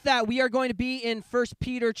That we are going to be in 1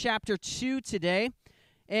 Peter chapter 2 today,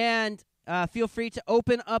 and feel free to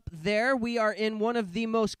open up there. We are in one of the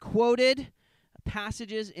most quoted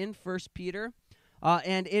passages in 1 Peter,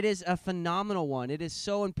 and it is a phenomenal one. It is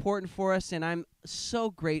so important for us, and I'm so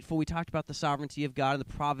grateful. We talked about the sovereignty of God and the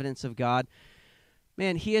providence of God.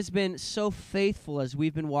 Man, he has been so faithful as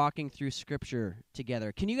we've been walking through Scripture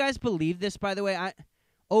together. Can you guys believe this, by the way?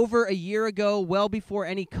 Over a year ago, well before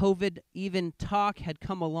any COVID even talk had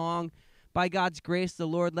come along, by God's grace, the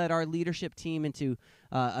Lord led our leadership team into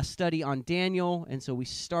a study on Daniel, and so we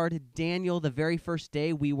started Daniel the very first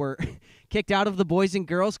day. We were kicked out of the Boys and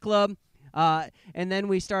Girls Club, and then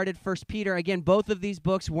we started 1 Peter. Again, both of these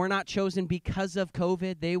books were not chosen because of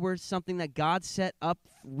COVID. They were something that God set up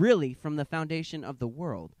really from the foundation of the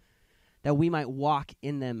world, that we might walk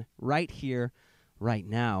in them right here, right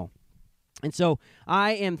now. And so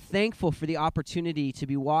I am thankful for the opportunity to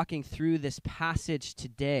be walking through this passage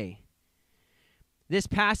today. This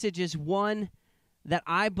passage is one that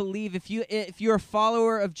I believe if you're a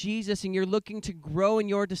follower of Jesus and you're looking to grow in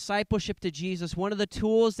your discipleship to Jesus, one of the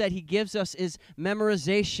tools that he gives us is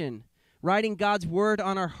memorization, writing God's word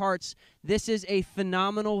on our hearts. This is a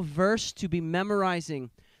phenomenal verse to be memorizing.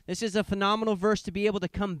 This is a phenomenal verse to be able to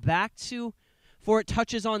come back to, for it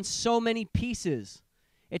touches on so many pieces.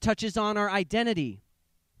 It touches on our identity.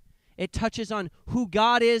 It touches on who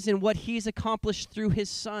God is and what he's accomplished through his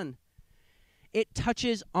Son. It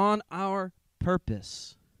touches on our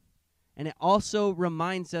purpose. And it also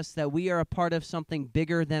reminds us that we are a part of something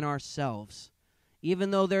bigger than ourselves.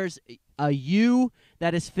 Even though there's a you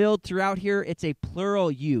that is filled throughout here, it's a plural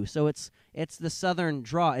you. So it's the southern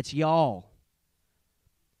draw. It's y'all.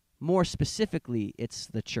 More specifically, it's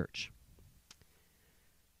the church.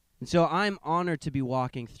 And so I'm honored to be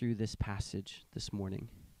walking through this passage this morning.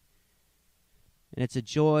 And it's a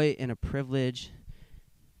joy and a privilege.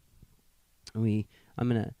 I'm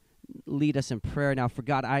going to lead us in prayer now. For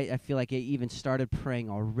God, I feel like I even started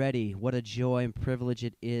praying already. What a joy and privilege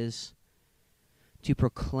it is to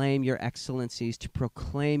proclaim your excellencies, to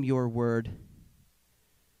proclaim your word.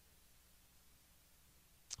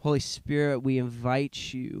 Holy Spirit, we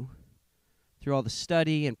invite you through all the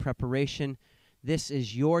study and preparation. This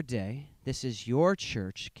is your day. This is your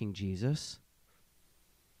church, King Jesus.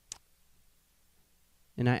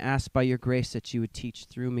 And I ask by your grace that you would teach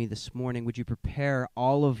through me this morning. Would you prepare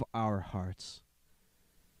all of our hearts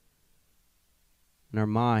and our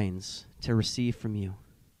minds to receive from you?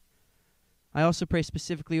 I also pray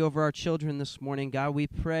specifically over our children this morning. God, we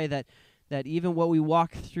pray that even what we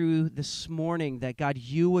walk through this morning, that God,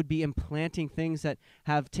 you would be implanting things that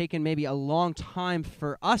have taken maybe a long time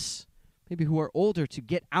for us, maybe who are older, to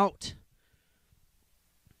get out.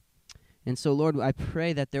 And so, Lord, I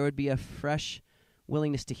pray that there would be a fresh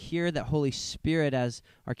willingness to hear that Holy Spirit as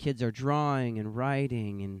our kids are drawing and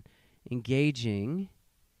writing and engaging,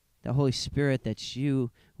 the Holy Spirit, that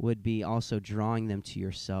you would be also drawing them to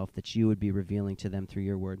yourself, that you would be revealing to them through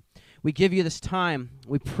your word. We give you this time.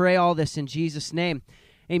 We pray all this in Jesus' name.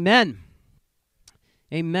 Amen.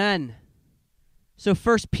 Amen. So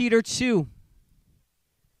 1 Peter 2.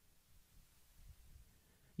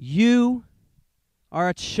 You are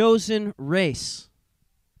a chosen race,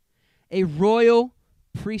 a royal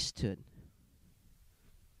priesthood,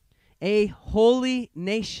 a holy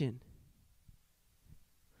nation,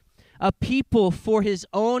 a people for his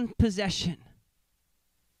own possession,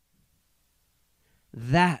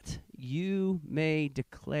 that you may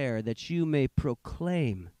declare, that you may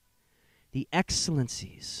proclaim the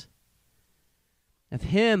excellencies of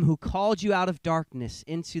him who called you out of darkness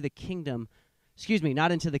into the kingdom.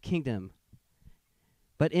 Not into the kingdom,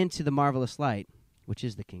 but into the marvelous light, which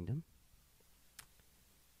is the kingdom.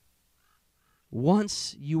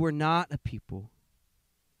 Once you were not a people,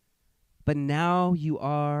 but now you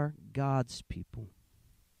are God's people.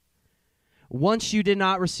 Once you did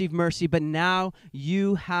not receive mercy, but now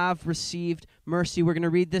you have received mercy. We're going to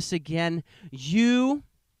read this again. We're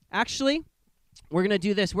going to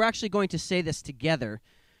do this. We're actually going to say this together.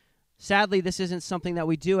 Sadly, this isn't something that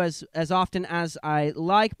we do as often as I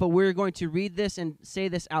like, but we're going to read this and say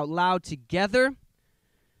this out loud together.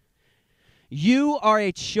 You are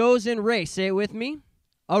a chosen race, say it with me,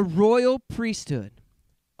 a royal priesthood,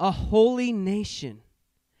 a holy nation,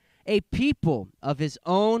 a people of his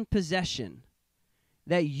own possession,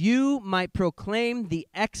 that you might proclaim the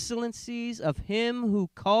excellencies of him who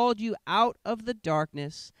called you out of the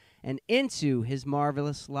darkness and into his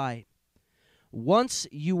marvelous light. Once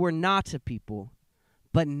you were not a people,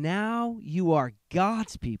 but now you are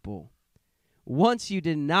God's people. Once you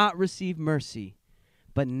did not receive mercy,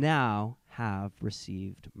 but now have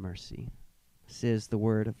received mercy. This is the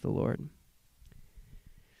word of the Lord.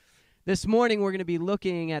 This morning, we're going to be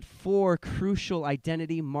looking at 4 crucial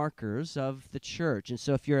identity markers of the church. And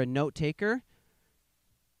so if you're a note taker,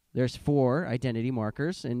 there's 4 identity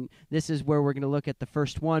markers, and this is where we're going to look at the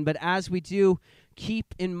first one. But as we do,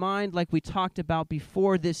 keep in mind, like we talked about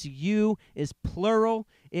before, this you is plural.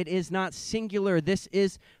 It is not singular. This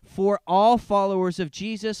is for all followers of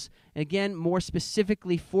Jesus. Again, more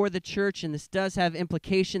specifically for the church, and this does have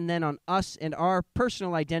implication then on us and our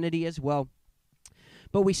personal identity as well.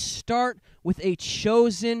 But we start with a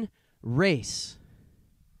chosen race.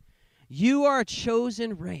 You are a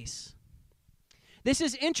chosen race. This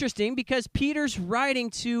is interesting because Peter's writing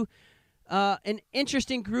to an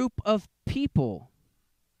interesting group of people.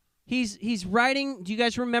 He's writing, do you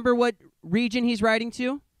guys remember what region he's writing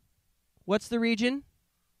to? What's the region?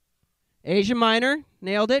 Asia Minor.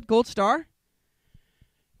 Nailed it. Gold star.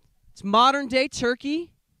 It's modern-day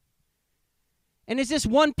Turkey. And is this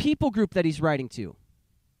one people group that he's writing to?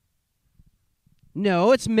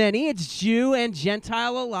 No, it's many. It's Jew and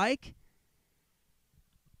Gentile alike.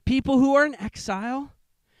 People who are in exile.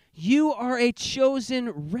 You are a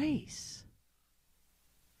chosen race.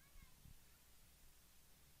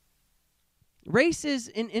 Race is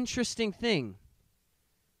an interesting thing.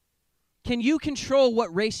 Can you control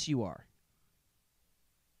what race you are?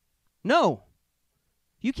 No.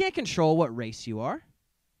 You can't control what race you are.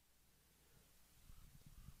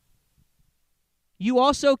 You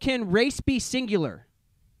also can race be singular.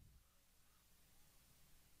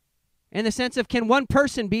 In the sense of, can one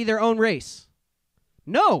person be their own race?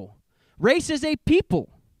 No. Race is a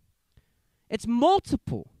people. It's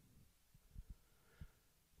multiple.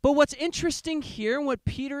 But what's interesting here, and what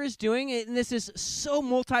Peter is doing, and this is so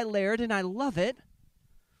multi-layered, and I love it,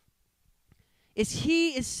 is he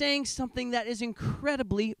is saying something that is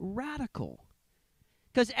incredibly radical.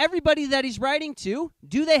 Because everybody that he's writing to,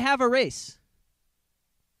 do they have a race?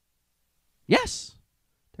 Yes.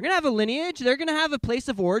 They're going to have a lineage. They're going to have a place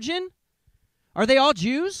of origin. Are they all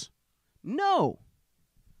Jews? No.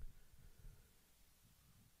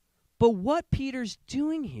 But what Peter's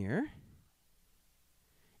doing here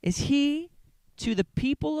is he, to the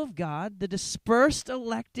people of God, the dispersed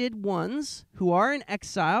elected ones who are in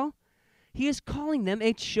exile, he is calling them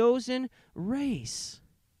a chosen race.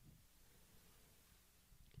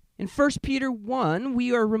 In 1 Peter 1,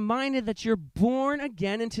 we are reminded that you're born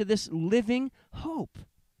again into this living hope.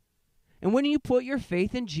 And when you put your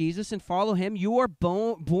faith in Jesus and follow him, you are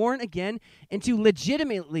born again into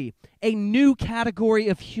legitimately a new category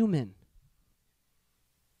of human.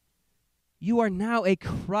 You are now a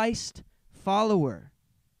Christ follower.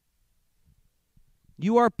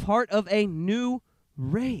 You are part of a new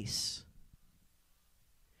race.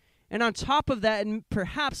 And on top of that, and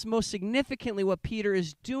perhaps most significantly what Peter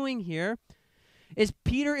is doing here, is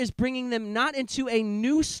Peter is bringing them not into a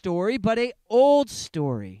new story, but an old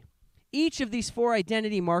story. Each of these 4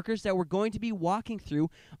 identity markers that we're going to be walking through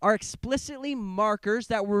are explicitly markers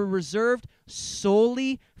that were reserved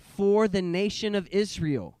solely for the nation of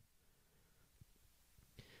Israel.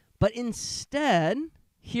 But instead,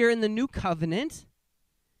 here in the New Covenant,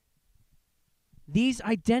 these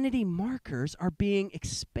identity markers are being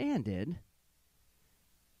expanded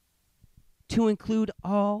to include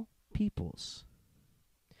all peoples.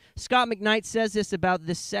 Scott McKnight says this about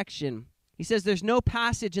this section. He says there's no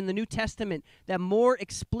passage in the New Testament that more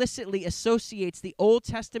explicitly associates the Old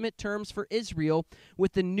Testament terms for Israel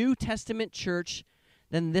with the New Testament church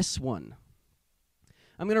than this one.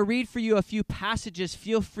 I'm going to read for you a few passages.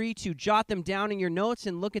 Feel free to jot them down in your notes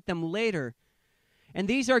and look at them later. And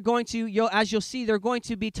these are going to, as you'll see, they're going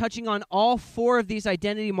to be touching on all 4 of these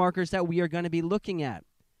identity markers that we are going to be looking at.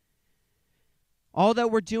 All that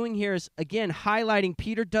we're doing here is, again, highlighting.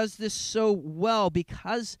 Peter does this so well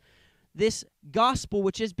because this gospel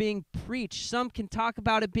which is being preached, some can talk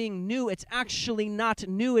about it being new. It's actually not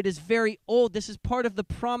new. It is very old. This is part of the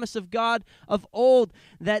promise of God of old,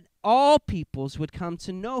 that all peoples would come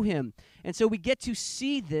to know him. And so we get to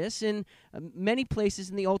see this in many places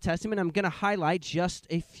in the Old Testament. I'm going to highlight just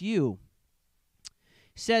a few.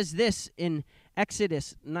 It says this in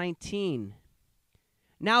Exodus 19.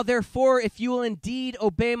 Now, therefore, if you will indeed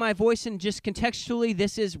obey my voice, and just contextually,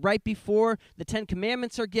 this is right before the 10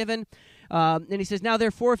 Commandments are given. And he says, now,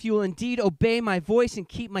 therefore, if you will indeed obey my voice and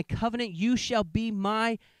keep my covenant, you shall be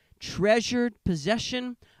my treasured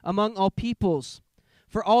possession among all peoples.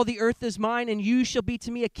 For all the earth is mine, and you shall be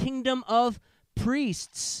to me a kingdom of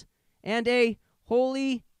priests and a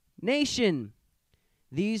holy nation.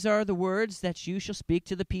 These are the words that you shall speak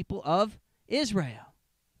to the people of Israel.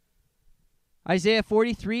 Isaiah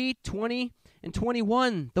 43:20 And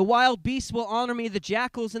 21, the wild beasts will honor me, the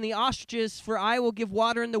jackals and the ostriches, for I will give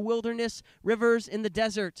water in the wilderness, rivers in the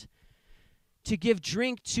desert, to give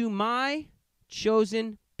drink to my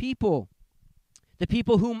chosen people, the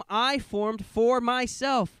people whom I formed for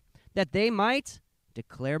myself, that they might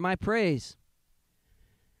declare my praise.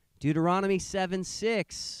 Deuteronomy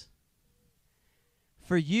 7:6,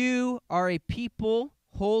 for you are a people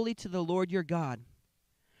holy to the Lord your God.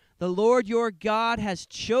 The Lord your God has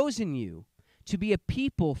chosen you to be a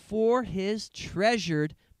people for his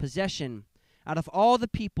treasured possession out of all the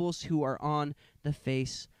peoples who are on the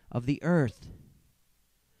face of the earth.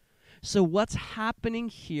 So what's happening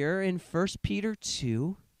here in 1 Peter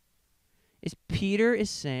 2 is Peter is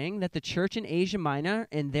saying that the church in Asia Minor,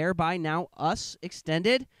 and thereby now us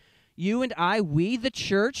extended, you and I, we the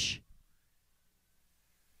church,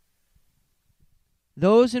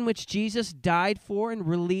 those in which Jesus died for and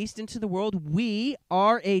released into the world, we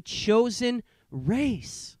are a chosen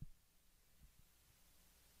race.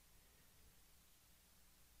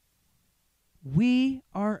 We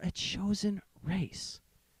are a chosen race.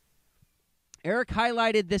 Eric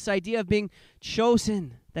highlighted this idea of being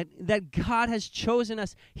chosen, that God has chosen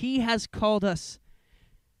us. He has called us.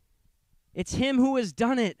 It's him who has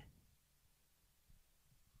done it.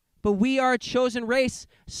 But we are a chosen race.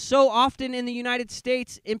 So often in the United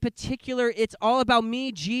States, in particular, it's all about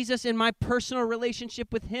me, Jesus, and my personal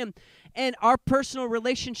relationship with him. And our personal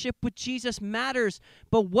relationship with Jesus matters.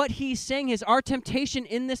 But what he's saying is our temptation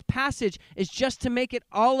in this passage is just to make it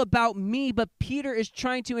all about me. But Peter is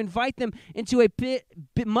trying to invite them into a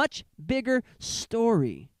much bigger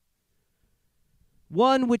story.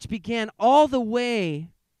 One which began all the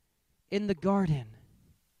way in the garden,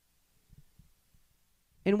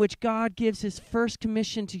 in which God gives his first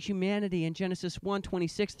commission to humanity in Genesis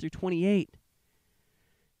 1:26 through 28,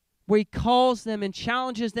 where he calls them and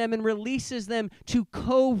challenges them and releases them to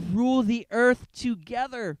co-rule the earth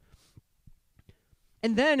together.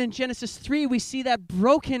 And then in Genesis 3, we see that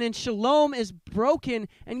broken, and shalom is broken,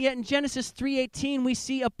 and yet in Genesis 3:18, we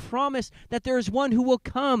see a promise that there is one who will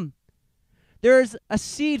come. There is a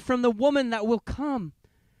seed from the woman that will come.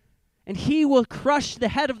 And he will crush the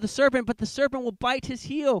head of the serpent, but the serpent will bite his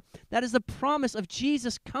heel. That is the promise of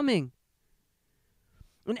Jesus coming.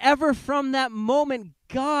 And ever from that moment,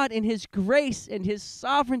 God in his grace and his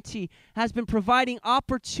sovereignty has been providing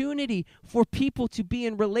opportunity for people to be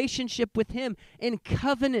in relationship with him, in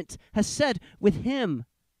covenant, has said, with him.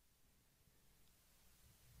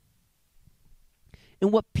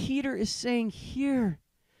 And what Peter is saying here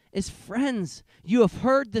is, friends, you have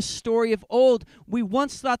heard this story of old. We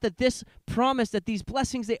once thought that this promise, that these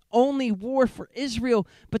blessings, they only were for Israel.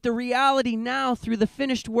 But the reality now, through the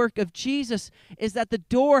finished work of Jesus, is that the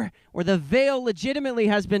door or the veil legitimately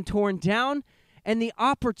has been torn down, and the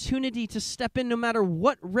opportunity to step in no matter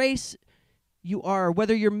what race you are,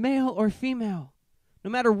 whether you're male or female, no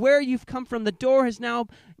matter where you've come from, the door is now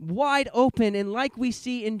wide open. And like we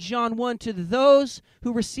see in John 1, to those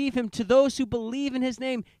who receive him, to those who believe in his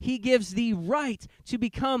name, he gives the right to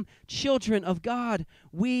become children of God.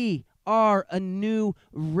 We are a new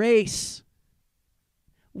race.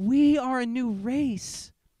 We are a new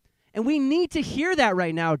race. And we need to hear that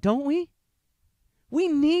right now, don't we? We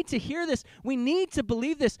need to hear this. We need to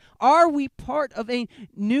believe this. Are we part of a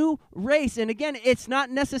new race? And again, it's not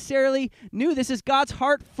necessarily new. This is God's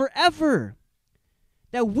heart forever,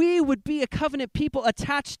 that we would be a covenant people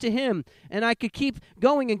attached to him. And I could keep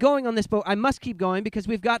going and going on this, but I must keep going because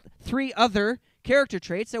we've got 3 other character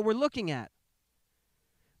traits that we're looking at.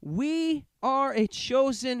 We are a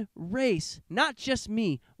chosen race. Not just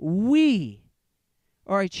me. We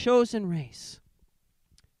are a chosen race.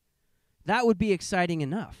 That would be exciting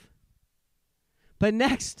enough. But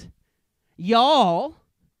next, y'all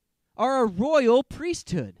are a royal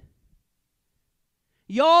priesthood.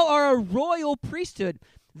 Y'all are a royal priesthood.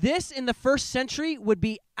 This in the first century would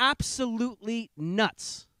be absolutely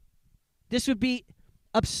nuts. This would be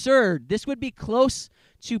absurd. This would be close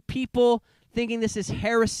to people thinking this is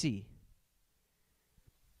heresy.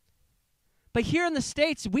 But here in the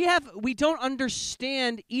States, we don't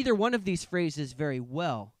understand either one of these phrases very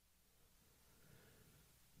well.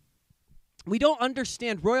 We don't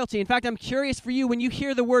understand royalty. In fact, I'm curious for you, when you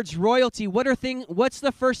hear the words royalty, what's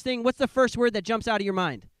the first word that jumps out of your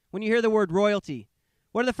mind when you hear the word royalty?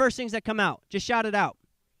 What are the first things that come out? Just shout it out.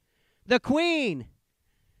 The Queen.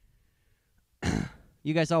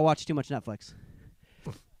 You guys all watch too much Netflix.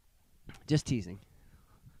 Just teasing.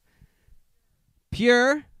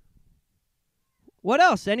 Pure. What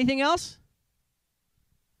else? Anything else?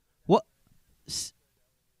 What?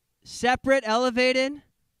 Separate, elevated.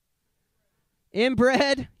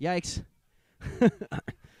 Inbred. Yikes.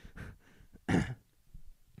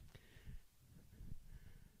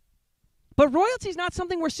 But royalty is not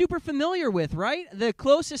something we're super familiar with, right? The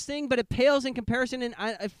closest thing, but it pales in comparison, and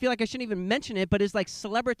I feel like I shouldn't even mention it, but it's like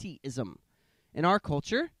celebrityism in our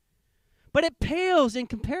culture. But it pales in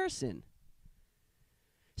comparison.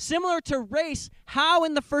 Similar to race, how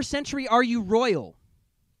in the first century are you royal?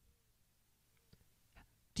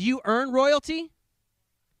 Do you earn royalty?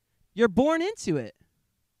 You're born into it.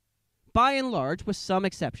 By and large, with some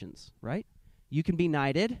exceptions, right? You can be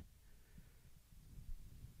knighted.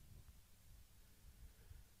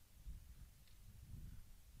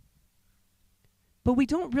 But we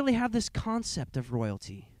don't really have this concept of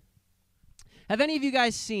royalty. Have any of you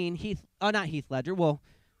guys seen not Heath Ledger, well,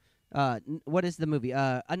 what is the movie?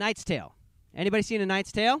 A Knight's Tale. Anybody seen A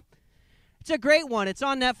Knight's Tale? It's a great one. It's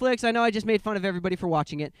on Netflix. I know I just made fun of everybody for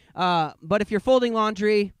watching it. But if you're folding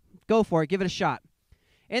laundry, go for it. Give it a shot.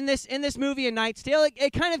 In this movie, A Knight's Tale,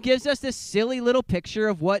 it kind of gives us this silly little picture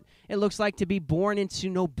of what it looks like to be born into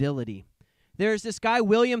nobility. There's this guy,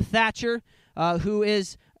 William Thatcher, who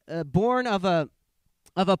is born of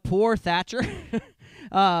a poor Thatcher,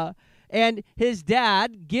 and his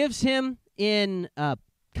dad gives him in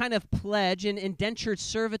kind of pledge in indentured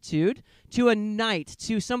servitude to a knight,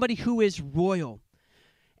 to somebody who is royal.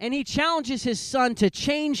 And he challenges his son to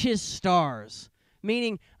change his stars,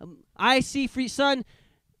 meaning, I see for you, son,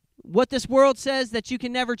 what this world says that you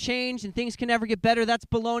can never change and things can never get better, that's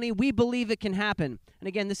baloney. We believe it can happen. And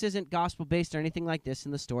again, this isn't gospel-based or anything like this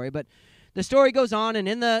in the story, but the story goes on, and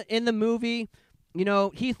in the movie, you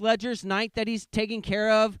know, Heath Ledger's knight that he's taking care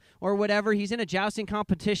of or whatever, he's in a jousting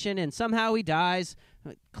competition, and somehow he dies.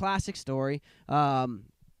 Classic story. And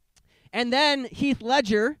then Heath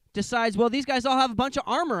Ledger decides, well, these guys all have a bunch of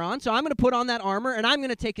armor on, so I'm going to put on that armor, and I'm going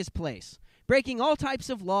to take his place, breaking all types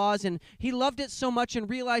of laws. And he loved it so much and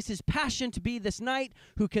realized his passion to be this knight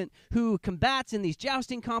who combats in these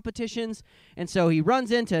jousting competitions. And so he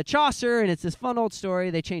runs into Chaucer, and it's this fun old story.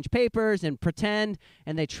 They change papers and pretend,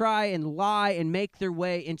 and they try and lie and make their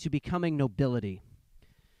way into becoming nobility.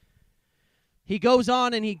 He goes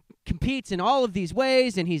on and he competes in all of these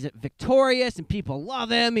ways, and he's victorious, and people love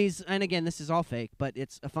him. And again, this is all fake, but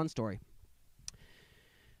it's a fun story.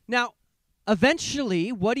 Now,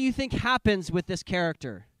 eventually, what do you think happens with this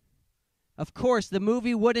character? Of course, the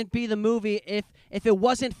movie wouldn't be the movie if it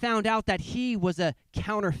wasn't found out that he was a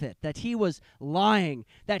counterfeit, that he was lying,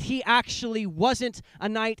 that he actually wasn't a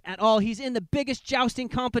knight at all. He's in the biggest jousting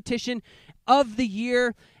competition of the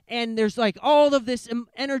year, and there's like all of this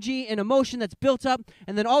energy and emotion that's built up,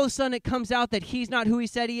 and then all of a sudden it comes out that he's not who he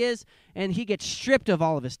said he is, and he gets stripped of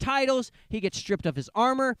all of his titles, he gets stripped of his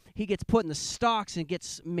armor, he gets put in the stocks and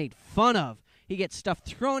gets made fun of. He gets stuff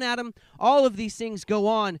thrown at him. All of these things go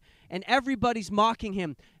on, and everybody's mocking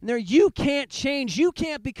him. And you can't change. You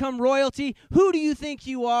can't become royalty. Who do you think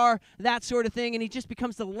you are? That sort of thing. And he just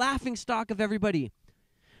becomes the laughingstock of everybody.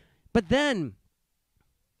 But then,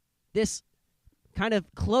 this kind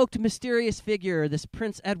of cloaked, mysterious figure, this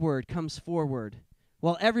Prince Edward, comes forward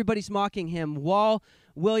while everybody's mocking him, while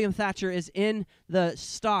William Thatcher is in the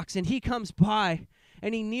stocks. And he comes by,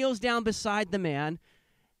 and he kneels down beside the man,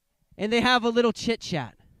 and they have a little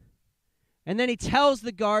chit-chat. And then he tells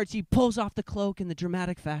the guards, he pulls off the cloak in the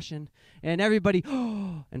dramatic fashion, and everybody,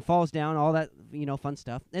 and falls down, all that, fun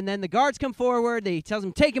stuff. And then the guards come forward, he tells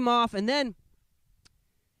them, take him off, and then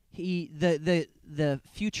the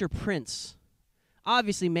future prince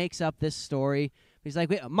obviously makes up this story. He's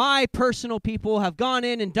like, my personal people have gone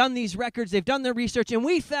in and done these records, they've done their research, and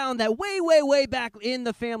we found that way, way, way back in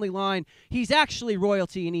the family line, he's actually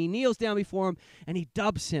royalty. And he kneels down before him, and he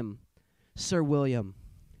dubs him Sir William.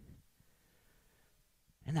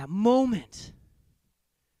 And that moment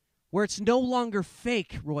where it's no longer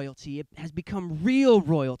fake royalty, it has become real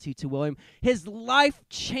royalty to William. His life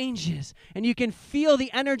changes, and you can feel the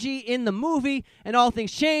energy in the movie, and all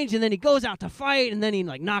things change, and then he goes out to fight, and then he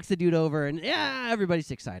knocks the dude over, and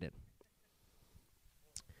everybody's excited.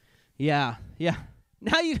 Yeah.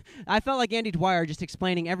 Now I felt like Andy Dwyer just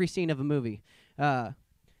explaining every scene of a movie.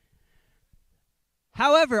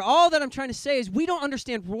 However, all that I'm trying to say is we don't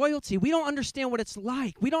understand royalty. We don't understand what it's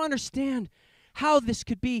like. We don't understand how this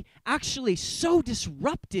could be actually so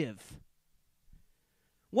disruptive.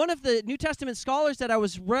 One of the New Testament scholars that I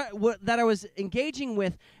was engaging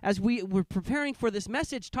with as we were preparing for this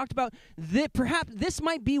message talked about that perhaps this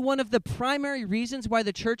might be one of the primary reasons why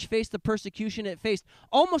the church faced the persecution it faced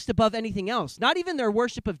almost above anything else. Not even their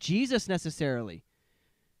worship of Jesus necessarily.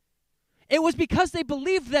 It was because they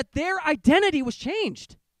believed that their identity was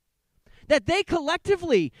changed. that they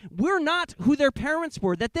collectively were not who their parents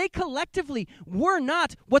were, that they collectively were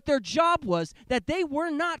not what their job was, that they were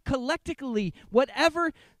not collectively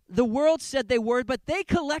whatever the world said they were, but they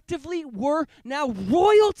collectively were now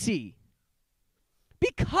royalty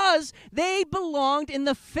because they belonged in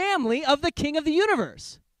the family of the King of the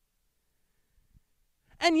universe.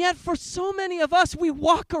 And yet for so many of us, we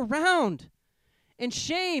walk around in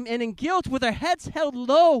shame and in guilt with our heads held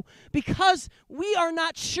low because we are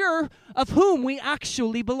not sure of whom we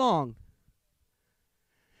actually belong.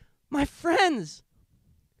 My friends,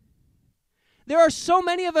 there are so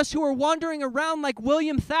many of us who are wandering around like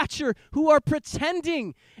William Thatcher who are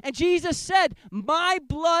pretending. And Jesus said, my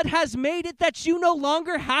blood has made it that you no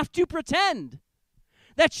longer have to pretend,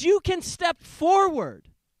 that you can step forward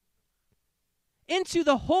into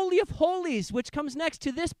the Holy of Holies, which comes next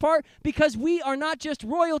to this part, because we are not just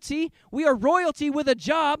royalty, we are royalty with a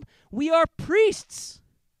job. We are priests.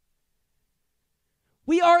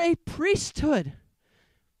 We are a priesthood.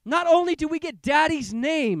 Not only do we get Daddy's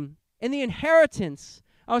name and the inheritance,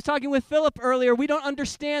 I was talking with Philip earlier, we don't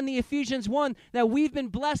understand the Ephesians 1, that we've been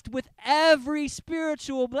blessed with every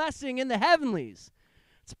spiritual blessing in the heavenlies.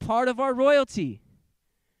 It's part of our royalty.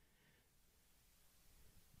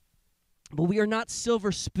 But we are not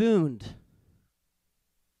silver spooned.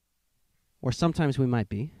 Or sometimes we might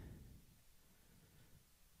be.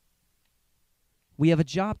 We have a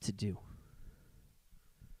job to do.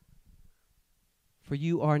 For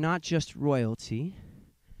you are not just royalty.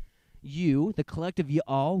 You, the collective you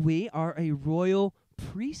all, we are a royal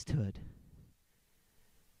priesthood.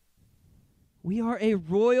 We are a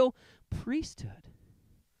royal priesthood.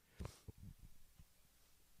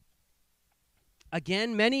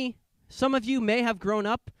 Again, some of you may have grown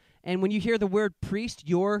up, and when you hear the word priest,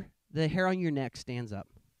 the hair on your neck stands up.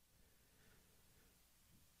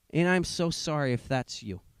 And I'm so sorry if that's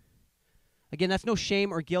you. Again, that's no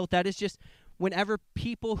shame or guilt. That is just whenever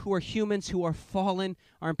people who are humans, who are fallen,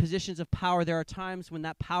 are in positions of power, there are times when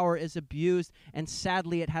that power is abused, and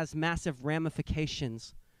sadly it has massive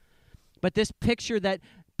ramifications. But this picture that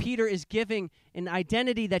Peter is giving, an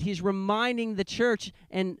identity that he's reminding the church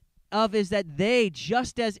is that they,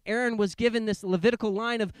 just as Aaron was given this Levitical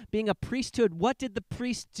line of being a priesthood, what did the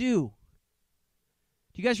priest do?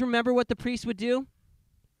 Do you guys remember what the priest would do?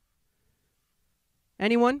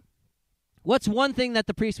 Anyone? What's one thing that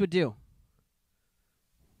the priest would do?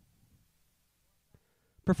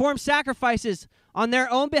 Perform sacrifices on their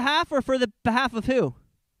own behalf or for the behalf of who?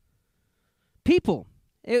 People.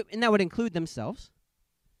 And that would include themselves.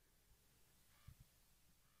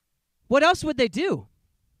 What else would they do?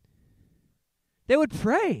 They would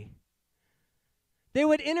pray. They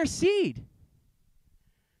would intercede.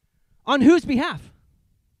 On whose behalf?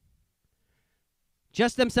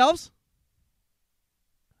 Just themselves?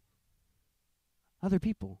 Other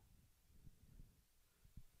people.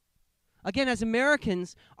 Again, as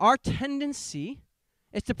Americans, our tendency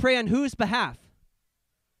is to pray on whose behalf?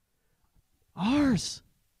 Ours.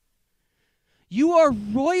 You are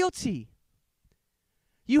royalty.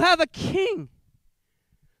 You have a king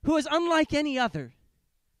who is unlike any other.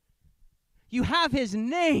 You have his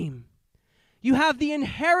name. You have the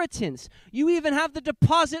inheritance. You even have the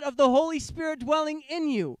deposit of the Holy Spirit dwelling in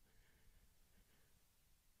you.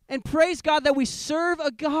 And praise God that we serve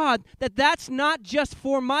a God that's not just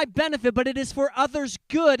for my benefit, but it is for others'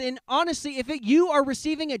 good. And honestly, if you are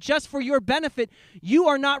receiving it just for your benefit, you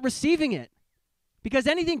are not receiving it. Because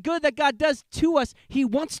anything good that God does to us, he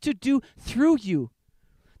wants to do through you.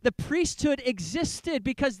 The priesthood existed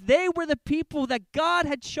because they were the people that God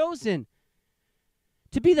had chosen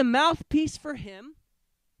to be the mouthpiece for him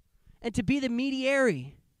and to be the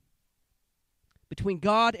mediator between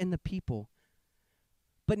God and the people.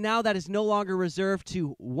 But now that is no longer reserved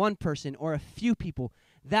to one person or a few people.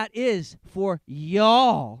 That is for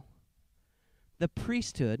y'all, the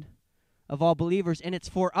priesthood of all believers. And it's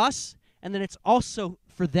for us, and then it's also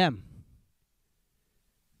for them.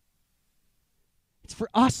 It's for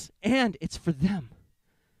us, and it's for them.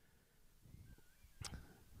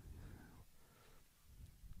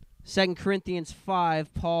 2 Corinthians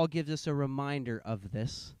 5, Paul gives us a reminder of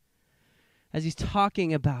this as he's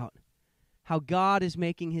talking about how God is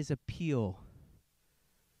making his appeal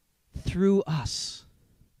through us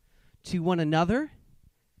to one another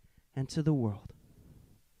and to the world.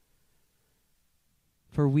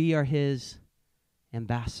 For we are his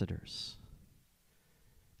ambassadors,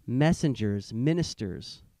 messengers,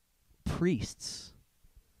 ministers, priests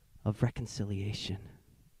of reconciliation.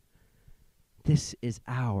 This is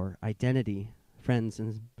our identity, friends.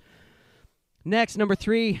 And next, number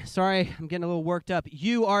 3. Sorry, I'm getting a little worked up.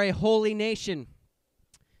 You are a holy nation.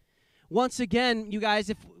 once again, you guys,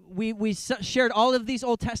 if we shared all of these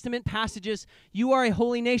Old Testament passages, you are a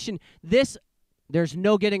holy nation. There's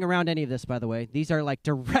no getting around any of this, by the way. These are like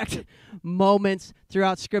direct moments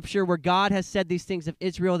throughout Scripture where God has said these things of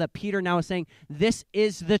Israel that Peter now is saying, this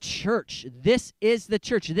is the church. This is the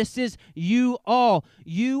church. This is you all.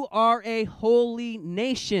 You are a holy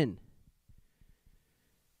nation.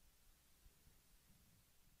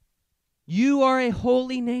 You are a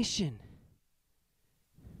holy nation.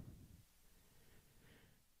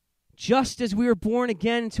 Just as we were born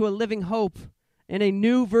again into a living hope and a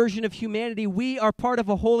new version of humanity, we are part of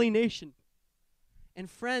a holy nation. And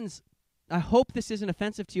friends, I hope this isn't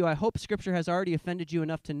offensive to you. I hope Scripture has already offended you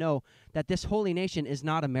enough to know that this holy nation is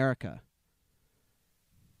not America.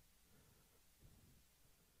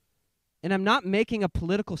 And I'm not making a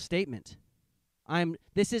political statement.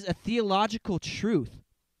 This is a theological truth.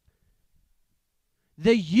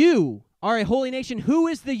 The you are a holy nation. Who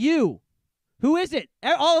is the you? Who is it?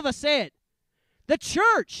 All of us say it. The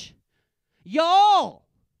church. Y'all.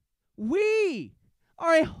 We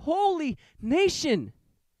are a holy nation.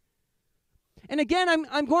 And again,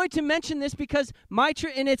 I'm going to mention this because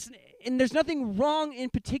and there's nothing wrong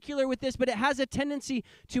in particular with this, but it has a tendency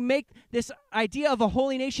to make this idea of a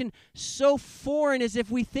holy nation so foreign, as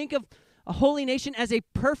if we think of a holy nation as a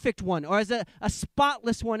perfect one or as a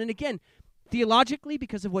spotless one. And again, theologically,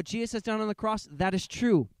 because of what Jesus has done on the cross, that is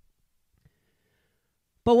true.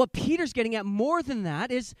 But what Peter's getting at more than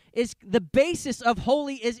that is the basis of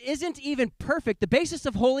holy isn't even perfect. The basis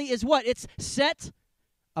of holy is what? It's set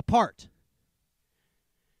apart.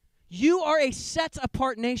 You are a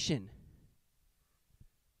set-apart nation.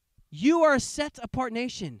 You are a set-apart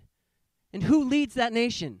nation. And who leads that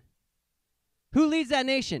nation? Who leads that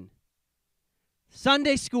nation?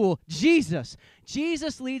 Sunday school, Jesus.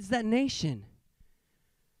 Jesus leads that nation.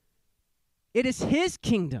 It is his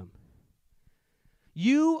kingdom.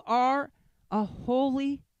 You are a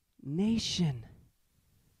holy nation.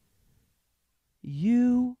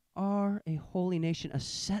 You are a holy nation, a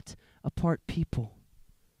set-apart people.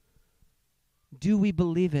 Do we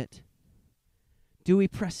believe it? Do we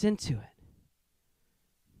press into it?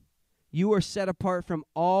 You are set apart from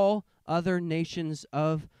all other nations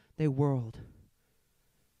of the world.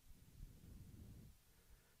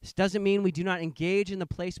 This doesn't mean we do not engage in the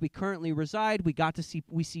place we currently reside.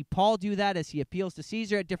 We see Paul do that as he appeals to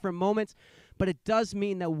Caesar at different moments, but it does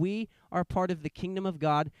mean that we are part of the kingdom of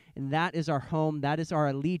God, and that is our home, that is our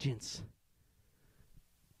allegiance.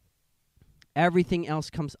 Everything else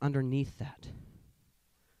comes underneath that.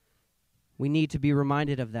 We need to be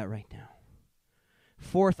reminded of that right now.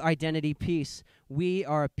 Fourth identity piece, we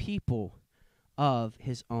are a people of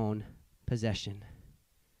his own possession.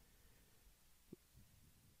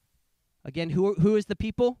 Again, who is the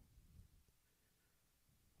people?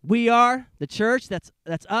 We are the church. That's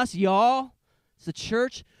us, y'all. It's the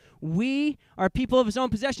church. We are people of his own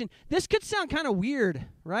possession. This could sound kind of weird,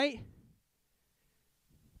 right?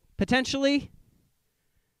 Potentially.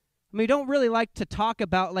 I mean, we don't really like to talk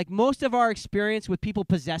about, like, most of our experience with people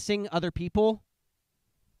possessing other people.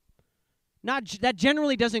 That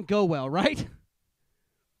generally doesn't go well, right?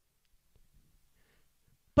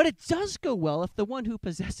 But it does go well if the one who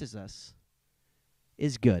possesses us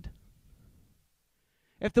is good.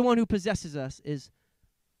 If the one who possesses us is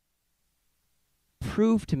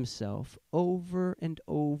proved himself over and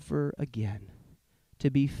over again to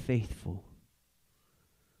be faithful.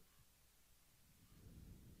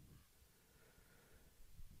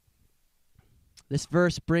 This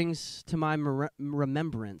verse brings to my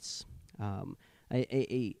remembrance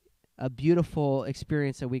a beautiful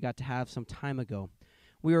experience that we got to have some time ago.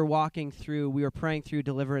 We were praying through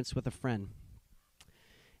deliverance with a friend.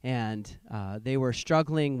 And they were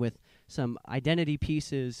struggling with some identity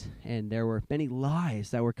pieces, and there were many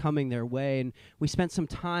lies that were coming their way. And we spent some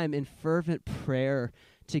time in fervent prayer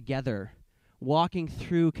together, walking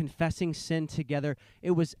through, confessing sin together.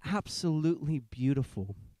 It was absolutely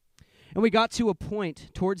beautiful. And we got to a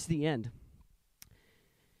point towards the end,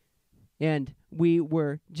 and we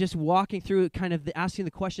were just walking through, kind of asking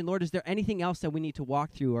the question, Lord, is there anything else that we need to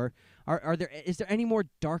walk through? Or is there any more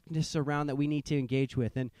darkness around that we need to engage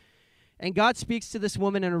with? And God speaks to this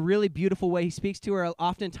woman in a really beautiful way. He speaks to her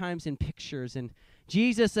oftentimes in pictures. And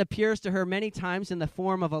Jesus appears to her many times in the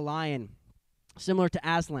form of a lion, similar to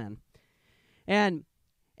Aslan. And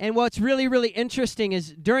what's really, really interesting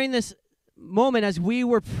is during this moment as we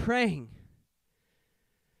were praying,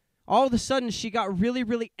 all of a sudden she got really,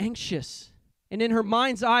 really anxious. And in her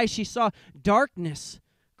mind's eye, she saw darkness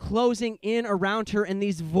closing in around her and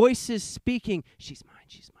these voices speaking, she's mine,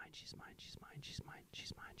 she's mine, she's mine, she's mine, she's mine,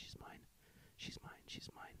 she's mine, she's mine, she's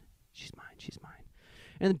mine, she's she's mine.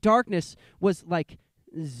 And the darkness was like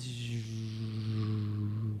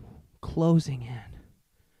closing in.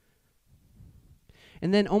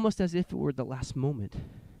 And then almost as if it were the last moment,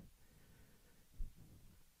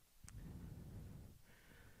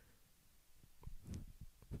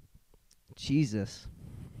 Jesus,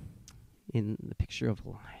 in the picture of a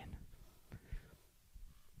lion,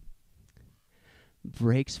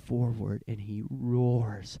 breaks forward and he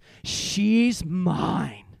roars, "She's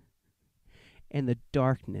mine!" And the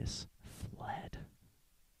darkness fled.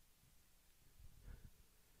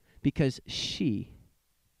 Because she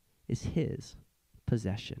is his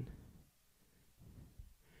possession.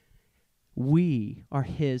 We are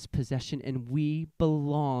his possession, and we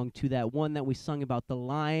belong to that one that we sung about, the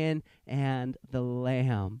lion and the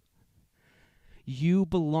lamb. You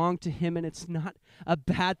belong to him, and it's not a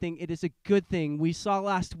bad thing. It is a good thing. We saw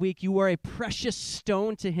last week you are a precious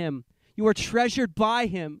stone to him. You are treasured by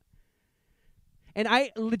him. And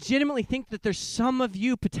I legitimately think that there's some of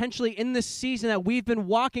you potentially in this season that we've been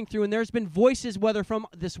walking through, and there's been voices, whether from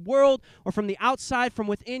this world or from the outside, from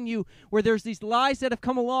within you, where there's these lies that have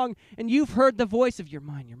come along, and you've heard the voice of "You're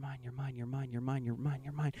mine, you're mine, you're mine, you're mine, you're mine, you're mine,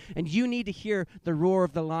 you're mine." And you need to hear the roar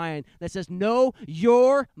of the lion that says, "No,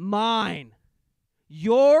 you're mine.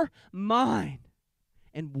 You're mine."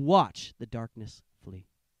 And watch the darkness flee.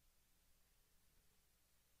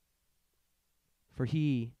 For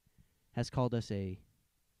he has called us a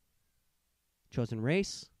chosen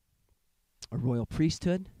race, a royal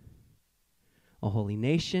priesthood, a holy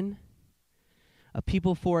nation, a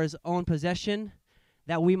people for his own possession,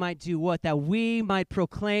 that we might do what? That we might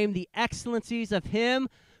proclaim the excellencies of him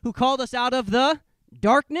who called us out of the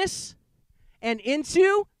darkness and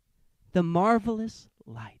into the marvelous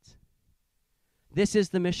light. This is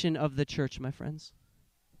the mission of the church, my friends.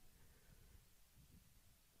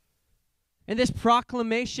 And this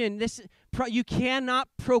proclamation, you cannot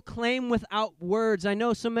proclaim without words. I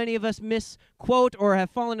know so many of us misquote or have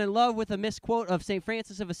fallen in love with a misquote of St.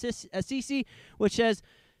 Francis of Assisi, which says,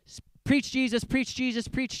 preach Jesus, preach Jesus,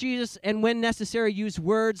 preach Jesus, and when necessary, use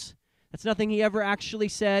words. That's nothing he ever actually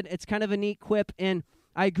said. It's kind of a neat quip, and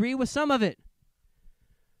I agree with some of it.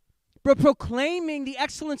 But proclaiming the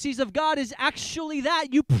excellencies of God is actually that.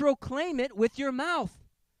 You proclaim it with your mouth.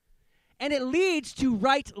 And it leads to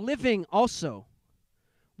right living also.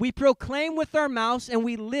 We proclaim with our mouths and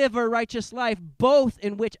we live a righteous life, both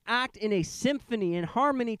in which act in a symphony and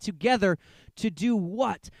harmony together to do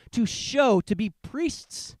what? To show, to be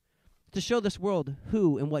priests, to show this world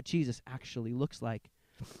who and what Jesus actually looks like.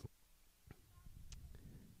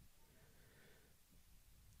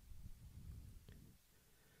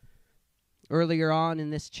 Earlier on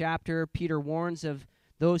in this chapter, Peter warns of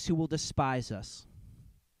those who will despise us.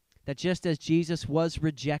 That just as Jesus was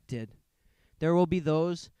rejected, there will be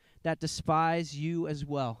those that despise you as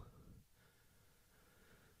well.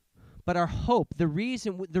 But our hope, the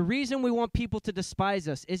reason we want people to despise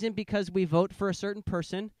us isn't because we vote for a certain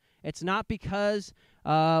person. It's not because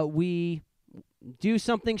we do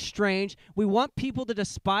something strange. We want people to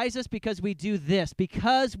despise us because we do this,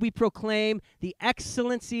 because we proclaim the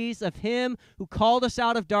excellencies of him who called us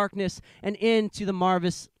out of darkness and into the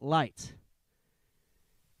marvelous light.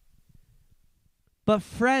 But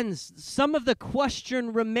friends, some of the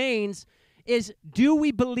question remains is, do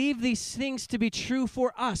we believe these things to be true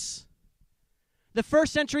for us? The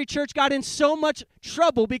first century church got in so much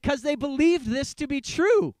trouble because they believed this to be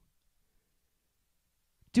true.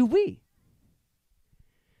 Do we?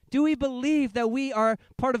 Do we believe that we are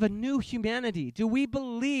part of a new humanity? Do we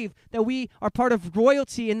believe that we are part of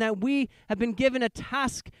royalty and that we have been given a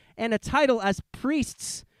task and a title as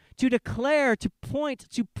priests to declare, to point,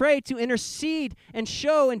 to pray, to intercede, and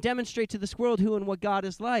show and demonstrate to this world who and what God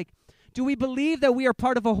is like? Do we believe that we are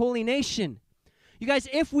part of a holy nation? You guys,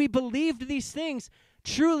 if we believed these things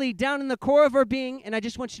truly down in the core of our being, and I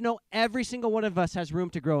just want you to know every single one of us has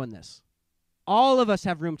room to grow in this. All of us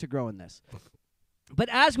have room to grow in this. But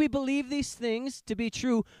as we believe these things to be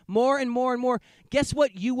true more and more and more, guess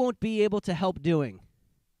what you won't be able to help doing?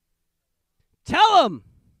 Tell them!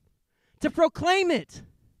 To proclaim it!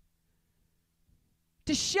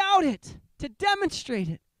 To shout it, to demonstrate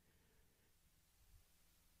it.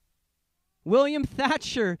 William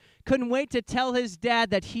Thatcher couldn't wait to tell his dad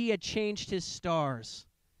that he had changed his stars.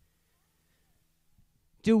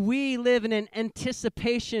 Do we live in an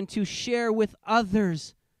anticipation to share with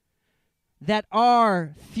others that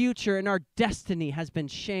our future and our destiny has been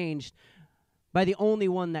changed by the only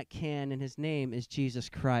one that can, and his name is Jesus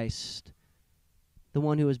Christ, the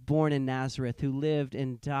one who was born in Nazareth, who lived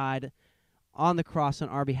and died on the cross on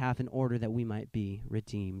our behalf in order that we might be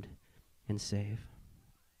redeemed and saved.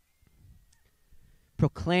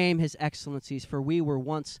 proclaim his excellencies, for we were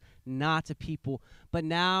once not a people, but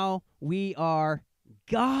now we are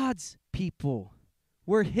God's people.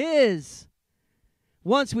 We're his.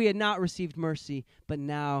 Once we had not received mercy, but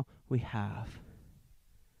now we have.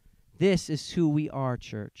 This is who we are,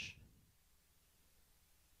 church.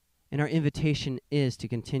 And our invitation is to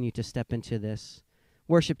continue to step into this.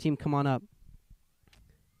 Worship team, come on up.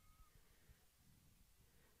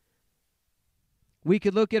 We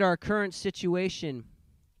could look at our current situation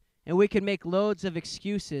and we could make loads of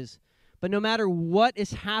excuses. But no matter what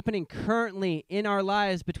is happening currently in our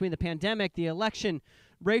lives between the pandemic, the election,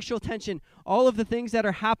 racial tension, all of the things that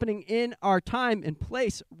are happening in our time and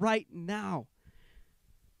place right now,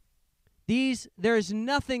 there is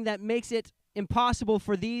nothing that makes it impossible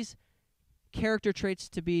for these character traits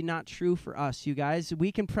to be not true for us, you guys.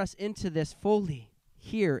 We can press into this fully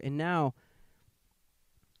here and now.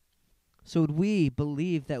 So would we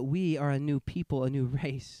believe that we are a new people, a new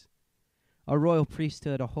race, a royal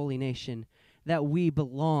priesthood, a holy nation, that we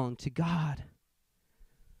belong to God?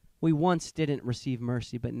 We once didn't receive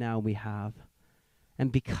mercy, but now we have.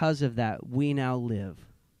 And because of that, we now live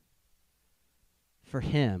for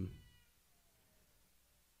him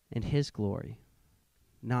and his glory,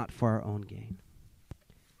 not for our own gain.